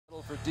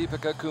for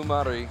Deepika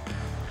Kumari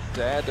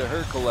to add to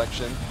her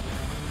collection.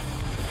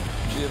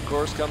 She, of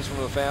course, comes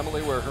from a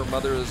family where her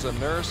mother is a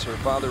nurse, her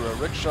father a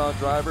rickshaw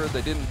driver.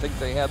 They didn't think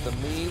they had the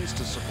means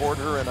to support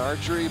her in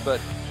archery,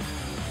 but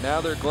now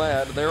they're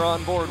glad. They're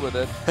on board with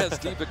it as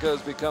Deepika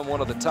has become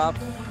one of the top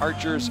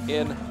archers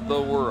in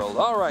the world.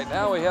 All right,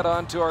 now we head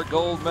on to our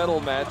gold medal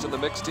match in the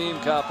mixed team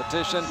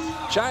competition.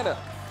 China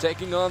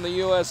taking on the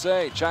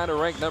USA. China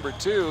ranked number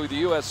 2, the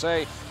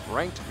USA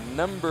ranked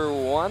number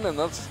 1. And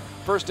let's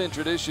first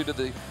introduce you to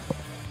the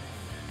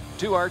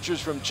 2 archers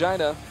from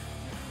China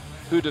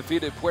who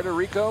defeated Puerto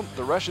Rico,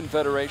 the Russian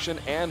Federation,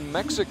 and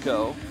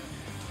Mexico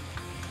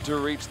to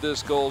reach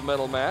this gold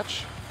medal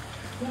match.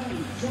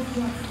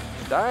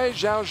 Dai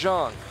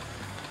Zhaozhang,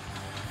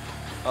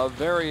 a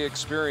very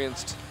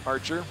experienced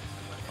archer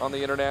on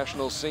the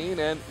international scene,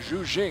 and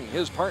Zhu Jing,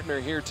 his partner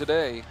here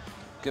today,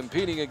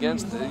 competing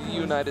against the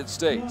United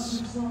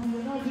States.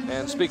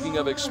 And speaking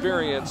of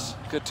experience,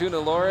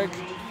 Katuna Lorig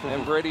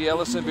and Brady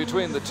Ellison,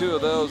 between the 2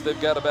 of those, they've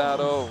got about,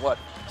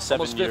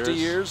 almost 50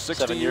 years,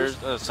 60 years?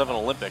 7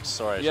 Olympics,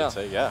 sorry, I should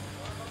say, yeah.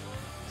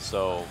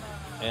 So,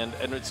 and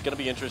it's going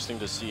to be interesting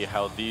to see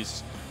how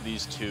these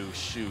 2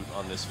 shoot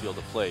on this field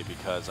of play,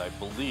 because I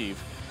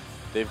believe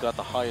they've got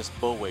the highest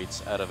bow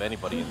weights out of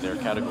anybody in their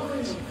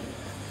categories.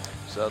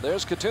 So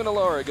there's Katuna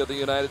Lorig of the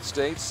United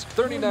States,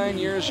 39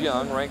 years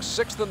young, ranked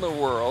 6th in the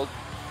world,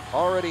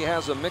 already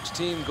has a mixed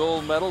team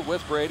gold medal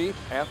with Brady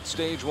at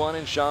stage 1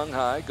 in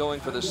Shanghai, going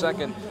for the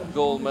 2nd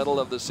gold medal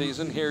of the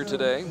season here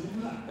today.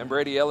 And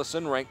Brady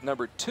Ellison, ranked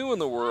number 2 in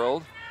the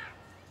world,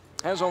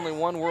 has only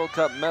 1 World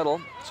Cup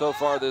medal so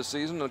far this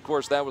season. And of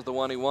course, that was the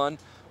one he won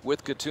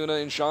with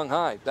Katuna in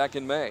Shanghai back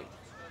in May.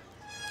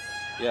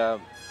 Yeah,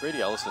 Brady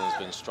Ellison has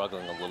been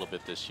struggling a little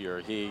bit this year.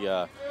 He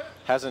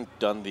hasn't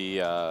done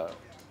the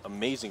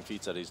amazing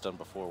feats that he's done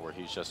before, where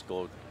he just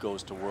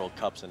goes to World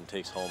Cups and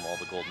takes home all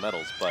the gold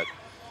medals. But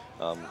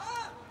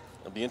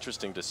it'll be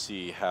interesting to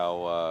see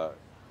how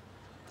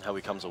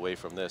he comes away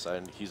from this.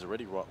 And he's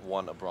already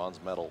won a bronze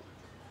medal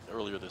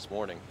earlier this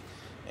morning,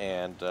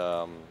 and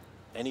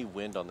any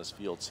wind on this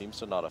field seems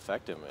to not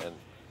affect him, and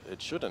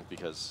it shouldn't,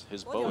 because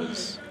his bow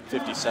is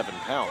 57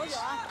 pounds.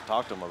 I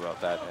talked to him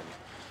about that, and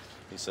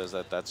he says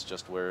that that's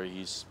just where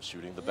he's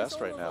shooting the best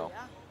right now.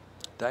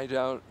 Dai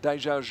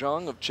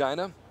Zhaozhang of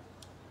China,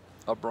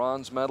 a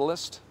bronze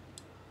medalist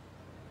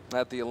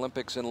at the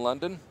Olympics in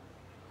London.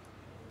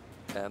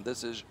 And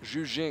this is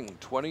Zhu Jing,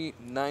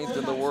 29th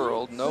in the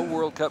world. No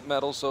World Cup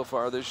medal so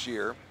far this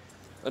year,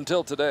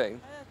 until today,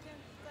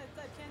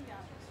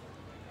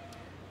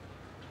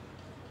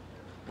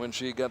 when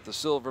she got the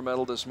silver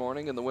medal this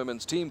morning in the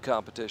women's team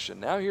competition.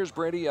 Now here's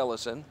Brady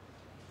Ellison,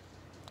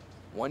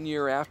 1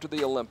 year after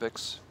the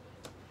Olympics.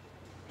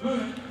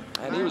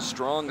 And he was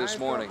strong this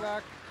morning.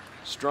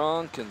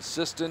 Strong,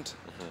 consistent.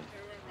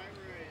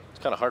 It's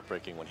kind of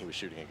heartbreaking when he was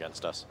shooting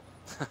against us.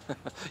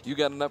 You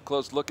got an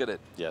up-close look at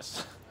it.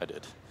 Yes, I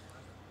did.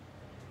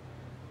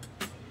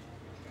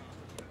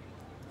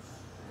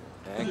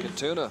 And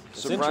Katuna,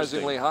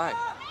 surprisingly high.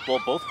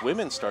 Well, both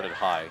women started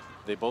high.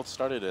 They both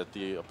started at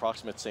the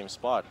approximate same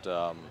spot.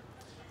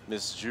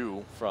 Ms.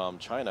 Zhu from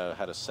China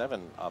had a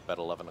 7 up at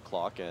 11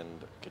 o'clock,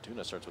 and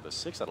Katuna starts with a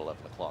 6 at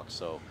 11 o'clock.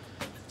 So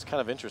it's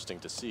kind of interesting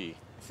to see.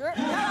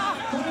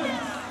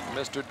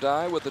 Mr.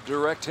 Dai with a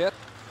direct hit.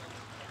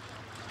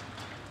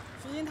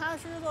 I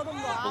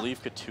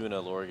believe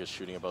Katuna Lorig is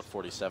shooting about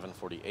 47,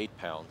 48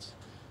 pounds.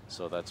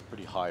 So that's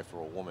pretty high for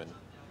a woman.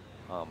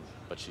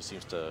 But she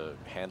seems to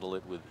handle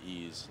it with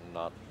ease and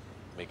not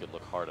make it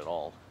look hard at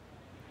all.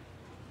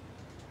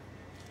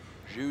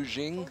 Zhu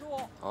Jing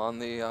on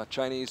the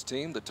Chinese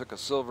team that took a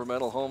silver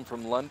medal home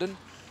from London.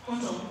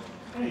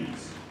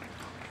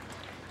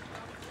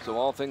 So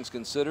all things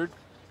considered,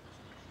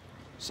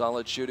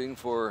 solid shooting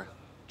for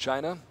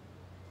China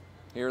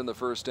here in the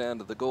first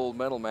end of the gold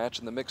medal match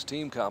in the mixed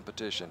team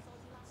competition.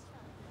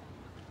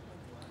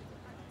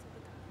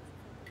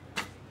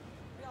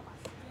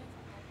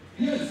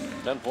 Yes.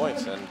 10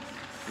 points, and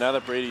now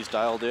that Brady's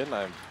dialed in,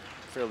 I'm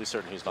fairly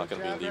certain he's not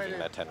going to be leaving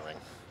that 10 ring.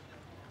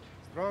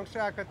 Strong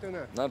shot,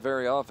 Katuna. Not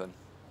very often,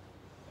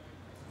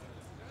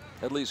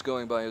 at least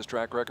going by his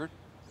track record.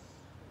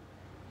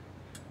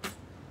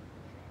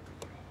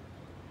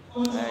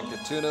 And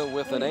Katuna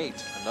with an 8.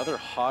 Another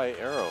high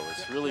arrow.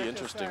 It's really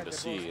interesting to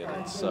see, and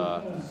it's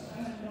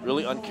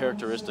really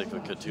uncharacteristic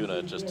of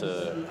Katuna just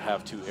to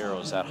have 2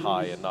 arrows that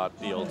high and not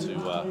be able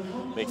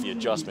to make the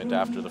adjustment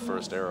after the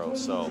first arrow.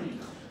 So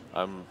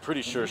I'm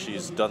pretty sure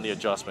she's done the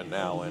adjustment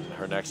now, and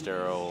her next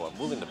arrow, I'm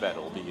willing to bet,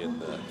 will be in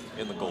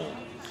the gold.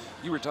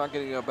 You were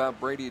talking about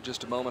Brady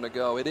just a moment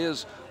ago. It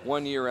is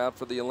 1 year out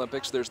for the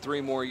Olympics. There's 3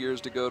 more years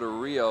to go to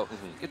Rio.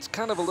 It's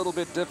kind of a little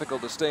bit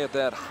difficult to stay at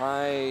that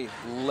high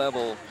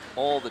level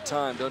all the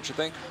time, don't you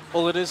think?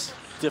 Well, it is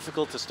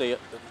difficult to stay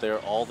there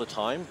all the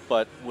time,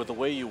 but with the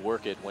way you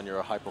work it when you're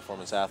a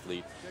high-performance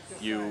athlete,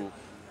 you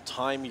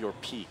time your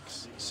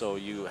peaks. So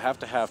you have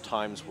to have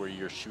times where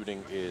your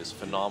shooting is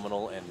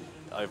phenomenal and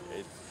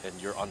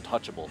you're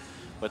untouchable.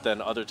 But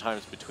then other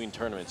times between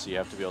tournaments, you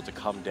have to be able to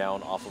come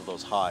down off of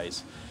those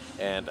highs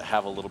and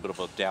have a little bit of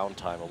a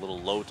downtime, a little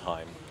low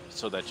time,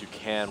 so that you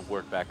can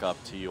work back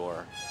up to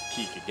your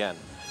peak again.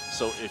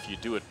 So if you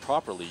do it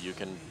properly, you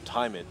can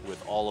time it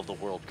with all of the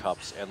World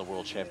Cups and the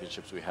World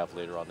Championships we have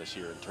later on this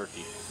year in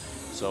Turkey.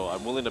 So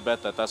I'm willing to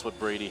bet that that's what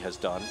Brady has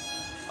done.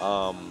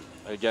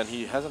 Again,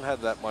 he hasn't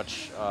had that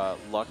much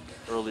luck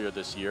earlier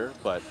this year,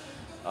 but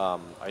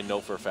I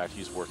know for a fact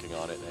he's working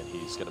on it, and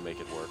he's going to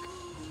make it work.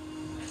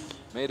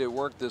 Made it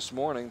work this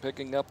morning,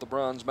 picking up the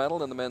bronze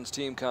medal in the men's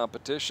team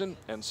competition,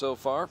 and so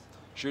far,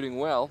 shooting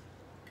well.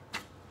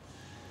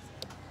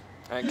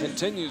 And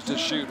continues to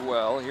shoot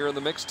well here in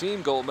the mixed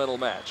team gold medal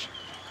match.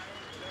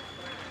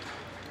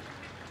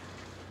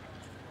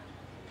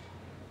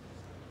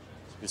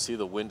 You see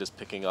the wind is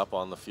picking up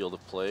on the field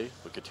of play,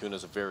 but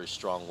Katuna's a very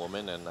strong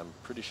woman, and I'm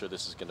pretty sure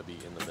this is going to be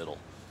in the middle.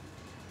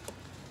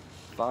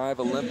 5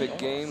 Olympic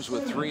Games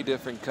with 3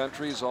 different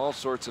countries, all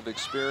sorts of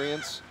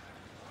experience.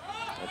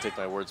 I take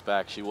my words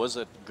back. She was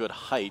at good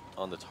height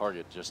on the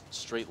target, just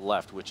straight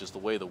left, which is the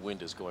way the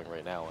wind is going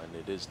right now, and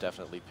it is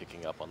definitely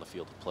picking up on the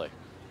field of play.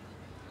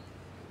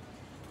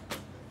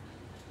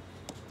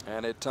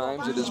 And at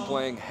times it is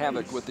playing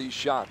havoc with these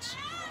shots.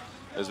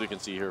 As we can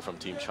see here from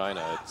Team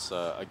China, it's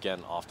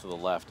again off to the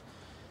left,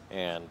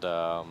 and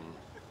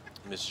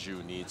Miss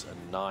Zhu needs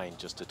a 9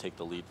 just to take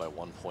the lead by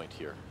 1 point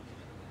here.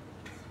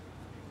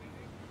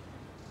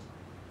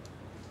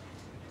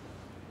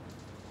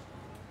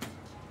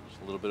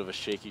 A little bit of a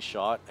shaky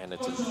shot, and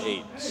it's an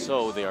 8.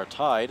 So they are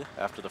tied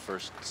after the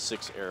first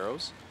 6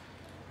 arrows.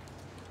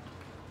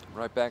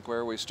 Right back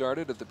where we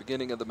started at the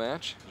beginning of the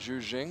match.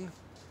 Zhu Jing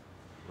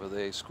with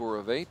a score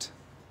of 8.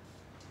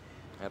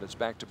 And it's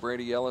back to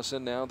Brady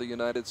Ellison now, the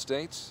United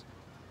States,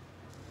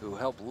 who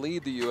helped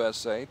lead the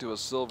USA to a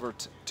silver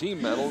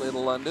team medal in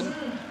London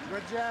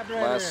Good job,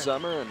 Brady. last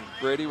summer, and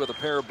Brady with a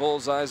pair of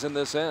bullseyes in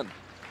this end.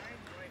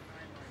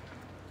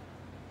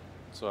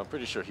 So I'm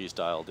pretty sure he's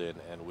dialed in,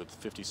 and with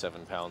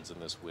 57 pounds in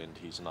this wind,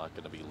 he's not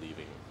going to be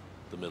leaving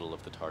the middle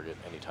of the target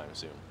anytime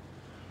soon.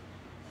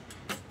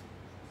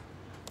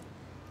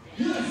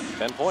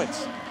 10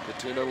 points.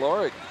 Katuna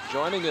Lorig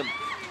joining him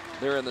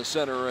there in the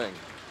center ring.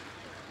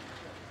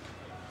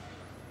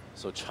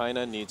 So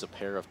China needs a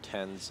pair of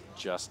 10s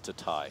just to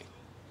tie.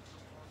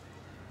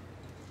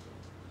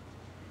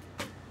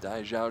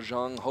 Dai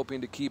Xiaozhang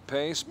hoping to keep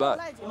pace, but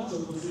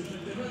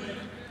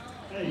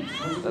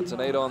that's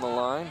an 8 on the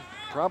line.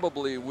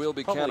 Probably will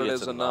be Probably counted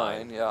it's as a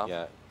 9.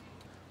 Yeah.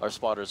 Our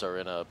spotters are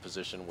in a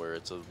position where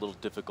it's a little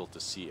difficult to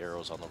see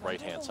arrows on the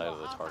right-hand side of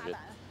the target,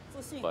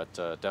 but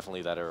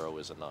definitely that arrow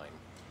is a 9.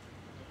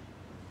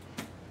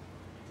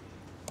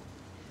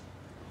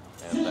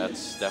 And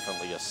that's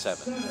definitely a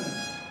 7.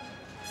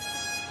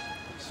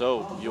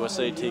 So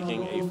USA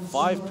taking a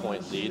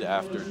 5-point lead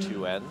after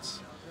 2 ends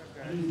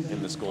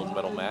in this gold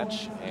medal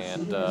match.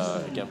 And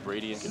again,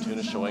 Brady and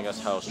Katuna showing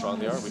us how strong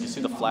they are. We can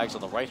see the flags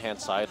on the right-hand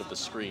side of the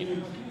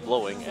screen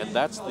blowing, and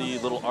that's the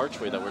little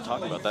archway that we're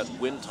talking about, that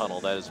wind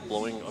tunnel that is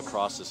blowing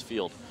across this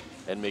field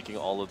and making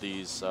all of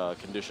these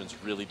conditions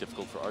really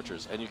difficult for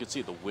archers. And you can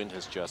see the wind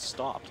has just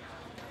stopped.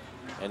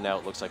 And now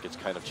it looks like it's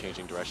kind of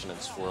changing direction and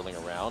swirling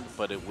around,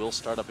 but it will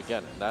start up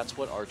again. And that's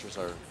what archers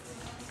are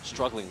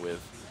struggling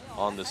with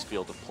on this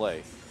field of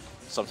play.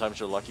 Sometimes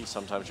you're lucky,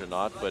 sometimes you're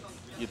not, but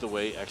either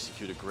way,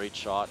 execute a great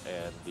shot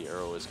and the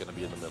arrow is going to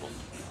be in the middle.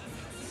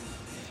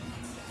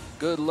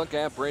 Good look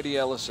at Brady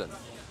Ellison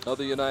of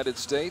the United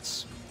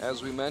States.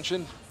 As we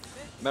mentioned,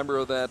 member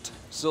of that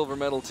silver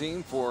medal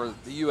team for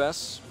the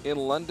U.S. in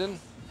London.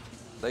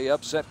 They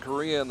upset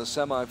Korea in the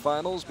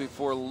semifinals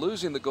before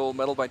losing the gold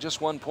medal by just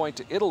 1 point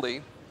to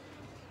Italy.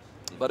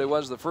 But it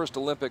was the first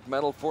Olympic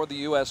medal for the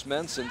U.S.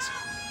 men since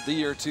the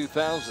year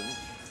 2000.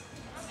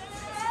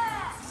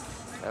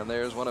 And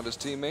there's one of his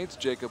teammates,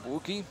 Jacob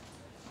Wookie,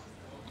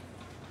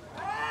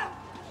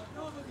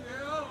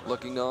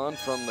 looking on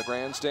from the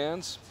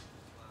grandstands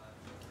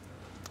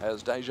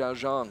as Dai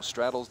Xiaozhang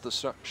straddles the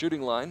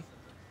shooting line.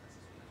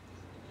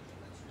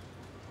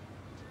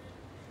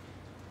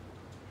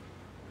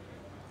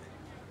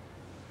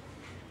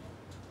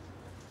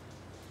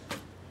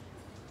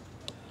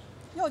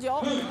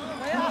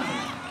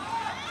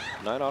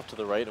 Nine off to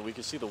the right, and we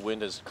can see the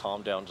wind has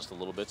calmed down just a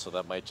little bit, so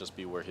that might just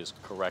be where his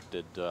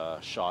corrected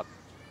shot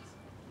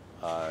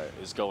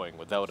is going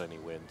without any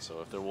wind.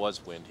 So if there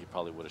was wind, he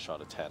probably would have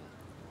shot a 10.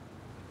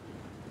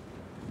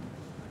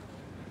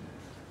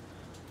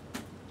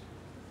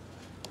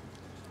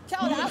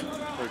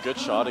 A good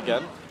shot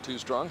again. 2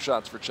 strong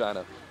shots for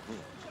China.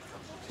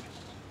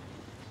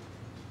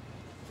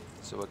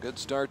 So a good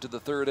start to the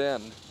third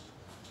end.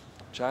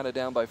 China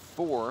down by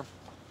 4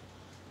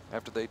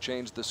 after they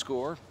changed the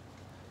score.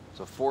 It's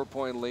a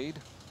 4-point lead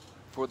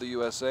for the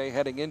USA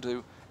heading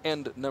into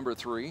end number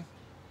 3.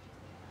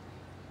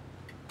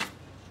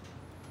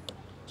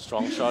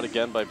 Strong shot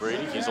again by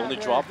Brady. He's only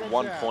dropped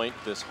 1 point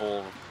this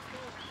whole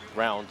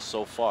round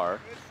so far.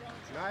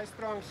 Nice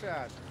strong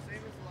shot.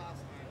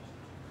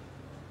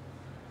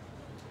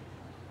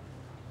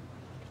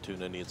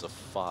 Tuna needs a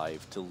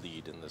 5 to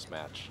lead in this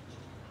match.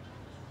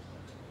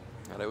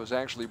 And it was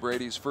actually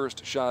Brady's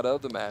first shot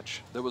of the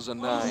match. There was a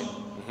 9.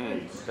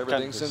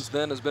 Everything since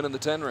then has been in the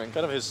 10 ring.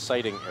 Kind of his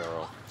sighting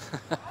arrow.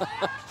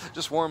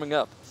 Just warming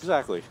up.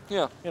 Exactly.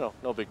 Yeah. You know,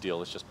 no big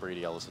deal. It's just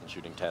Brady Ellison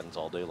shooting 10s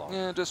all day long.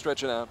 Yeah, just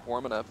stretching out,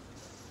 warming up.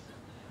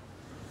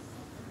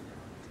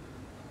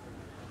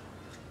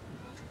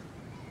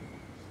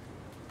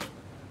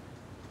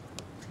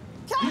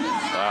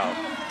 Wow.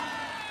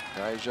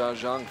 Guy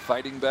Zhang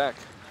fighting back.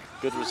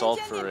 Good result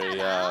for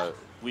a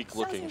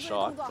weak-looking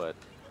shot, but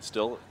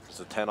still, it's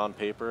a 10 on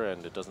paper,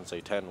 and it doesn't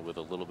say 10 with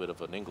a little bit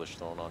of an English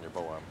thrown on your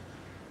bow arm.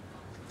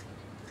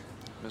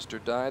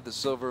 Mr. Dai, the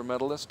silver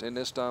medalist in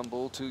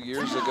Istanbul 2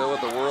 years ago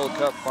at the World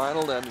Cup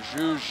final, and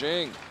Zhu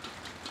Jing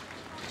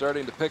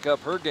starting to pick up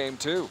her game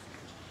too.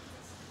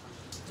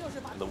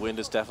 And the wind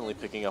is definitely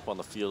picking up on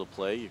the field of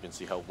play. You can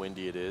see how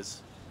windy it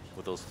is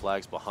with those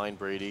flags behind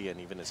Brady and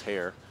even his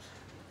hair.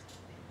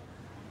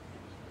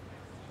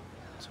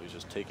 So he's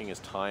just taking his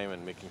time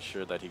and making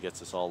sure that he gets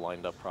this all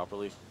lined up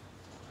properly.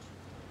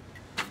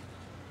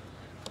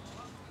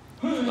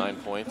 9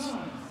 points.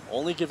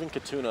 Only giving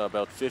Katuna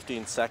about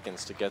 15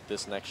 seconds to get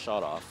this next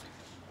shot off.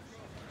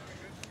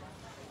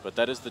 But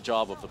that is the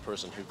job of the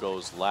person who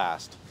goes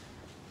last,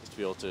 is to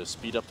be able to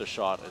speed up the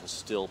shot and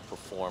still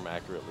perform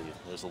accurately.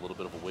 There's a little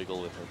bit of a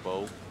wiggle in her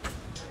bow.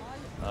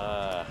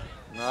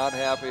 Not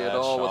happy at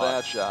all with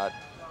that shot.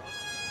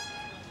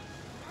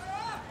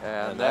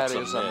 And that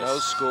is a no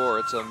score.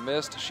 It's a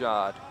missed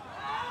shot.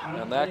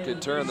 And that could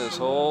turn this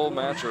whole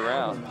match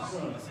around.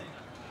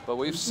 But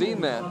we've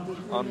seen that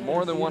on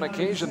more than one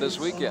occasion this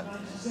weekend.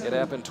 It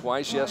happened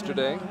twice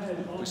yesterday.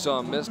 We saw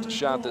a missed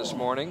shot this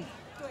morning.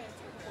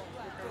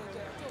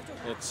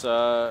 It's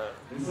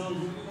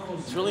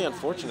really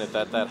unfortunate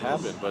that that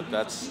happened, but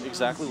that's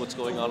exactly what's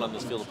going on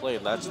this field of play.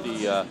 And that's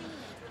the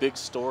big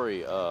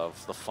story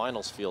of the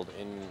finals field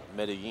in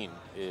Medellin,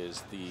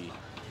 is the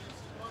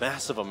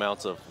massive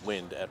amounts of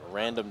wind at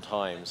random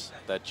times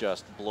that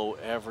just blow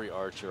every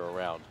archer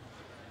around.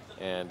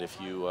 And if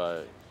you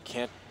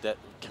can't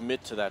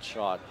commit to that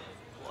shot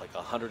like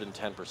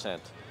 110%.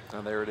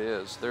 And there it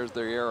is. There's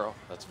their arrow.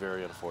 That's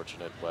very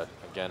unfortunate, but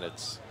again,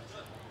 it's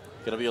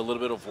going to be a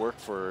little bit of work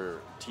for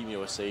Team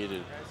USA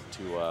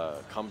to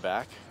come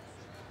back,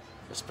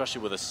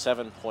 especially with a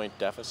 7-point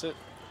deficit,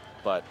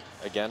 but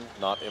again,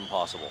 not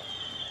impossible.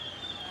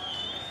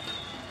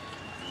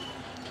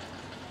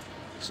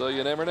 So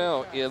you never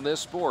know. In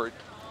this sport,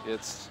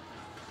 it's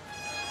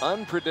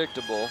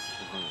unpredictable.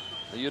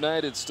 The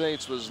United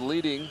States was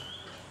leading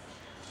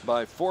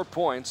by 4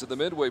 points at the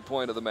midway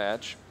point of the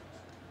match,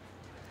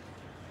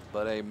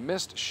 but a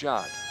missed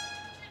shot.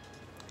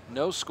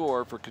 No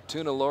score for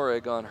Katuna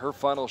Lorig on her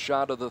final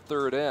shot of the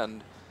third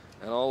end,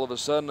 and all of a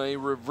sudden a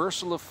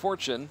reversal of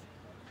fortune,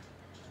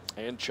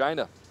 and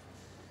China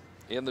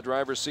in the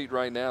driver's seat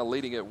right now,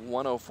 leading at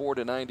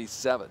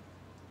 104-97.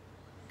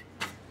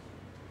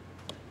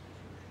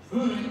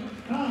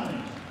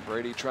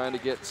 Brady trying to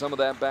get some of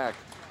that back.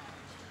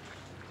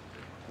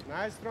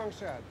 Nice strong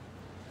shot.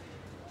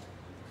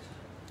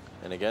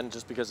 And again,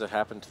 just because it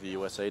happened to the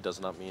USA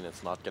does not mean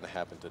it's not going to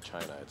happen to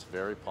China. It's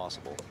very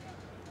possible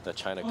that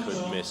China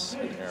could miss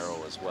an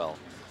arrow as well.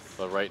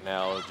 But right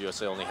now, the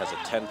USA only has a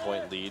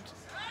 10-point lead,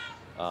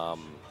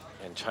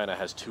 and China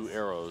has 2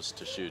 arrows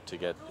to shoot to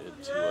get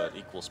it to an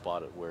equal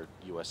spot at where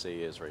USA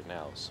is right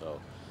now.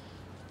 So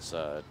it's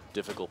a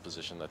difficult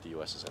position that the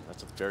US is in.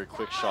 That's a very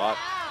quick shot.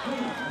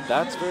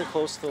 That's very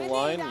close to the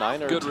line,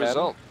 9 or 10. Good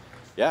result.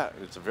 Yeah,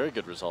 it's a very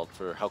good result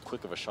for how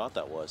quick of a shot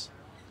that was.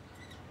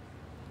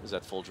 Is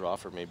that full draw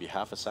for maybe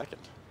half a second.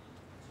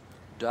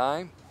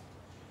 Dai,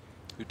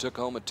 who took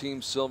home a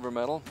team silver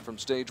medal from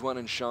stage 1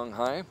 in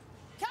Shanghai.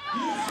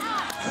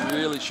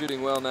 Really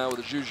shooting well now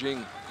with Zhu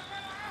Jing.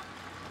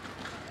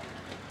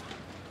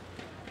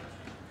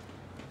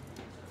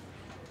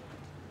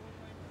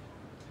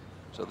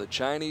 So the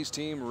Chinese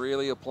team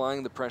really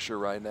applying the pressure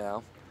right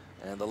now,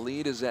 and the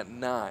lead is at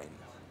 9.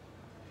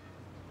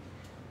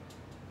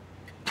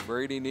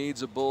 Brady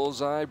needs a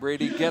bullseye.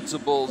 Brady gets a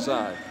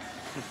bullseye.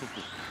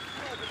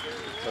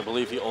 I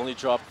believe he only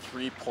dropped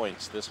 3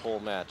 points this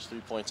whole match. 3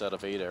 points out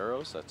of 8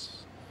 arrows.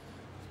 That's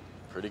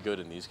pretty good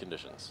in these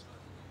conditions.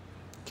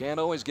 Can't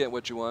always get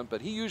what you want,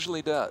 but he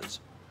usually does.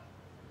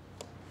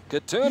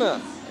 Katuna.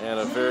 And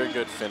a very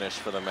good finish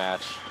for the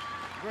match.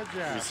 Good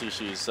job. You see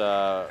she's, it's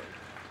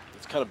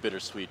kind of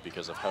bittersweet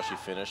because of how she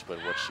finished, but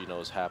what she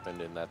knows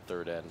happened in that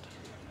third end.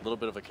 A little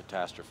bit of a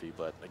catastrophe,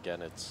 but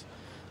again, it's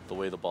the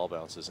way the ball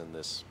bounces in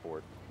this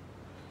sport.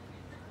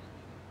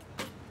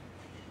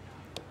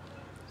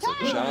 So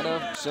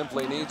China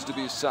simply needs to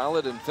be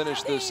solid and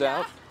finish this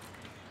out.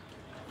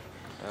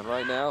 And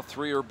right now,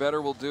 3 or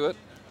better will do it.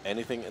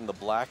 Anything in the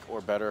black or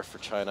better for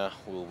China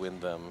will win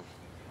them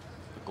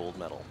the gold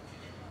medal.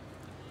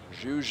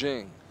 Zhu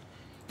Jing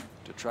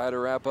to try to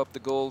wrap up the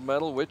gold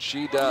medal, which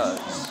she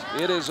does.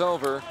 It is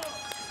over.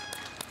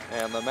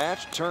 And the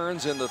match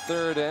turns in the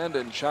third end,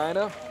 and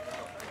China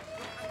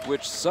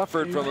which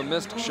suffered from a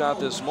missed shot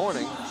this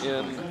morning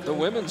in the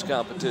women's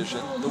competition,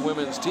 the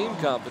women's team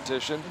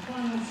competition.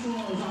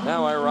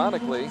 Now,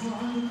 ironically,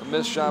 a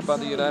missed shot by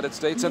the United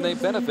States, and they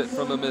benefit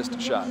from a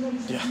missed shot.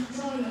 Yeah.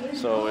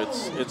 So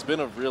it's been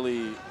a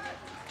really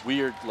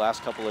weird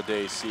last couple of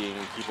days seeing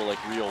people like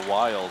Rio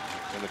Wild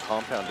in the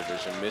compound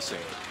division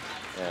missing.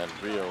 And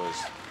Rio is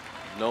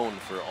known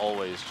for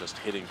always just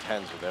hitting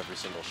 10s with every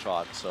single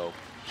shot. So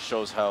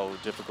shows how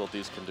difficult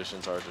these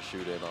conditions are to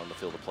shoot in on the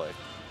field of play.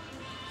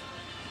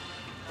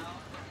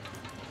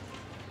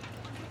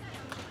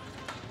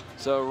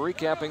 So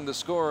recapping the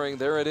scoring,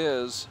 there it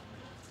is.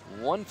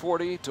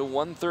 140 to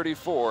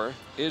 134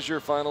 is your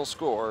final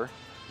score.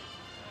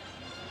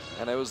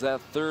 And it was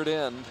that third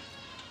end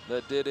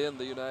that did end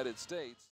the United States.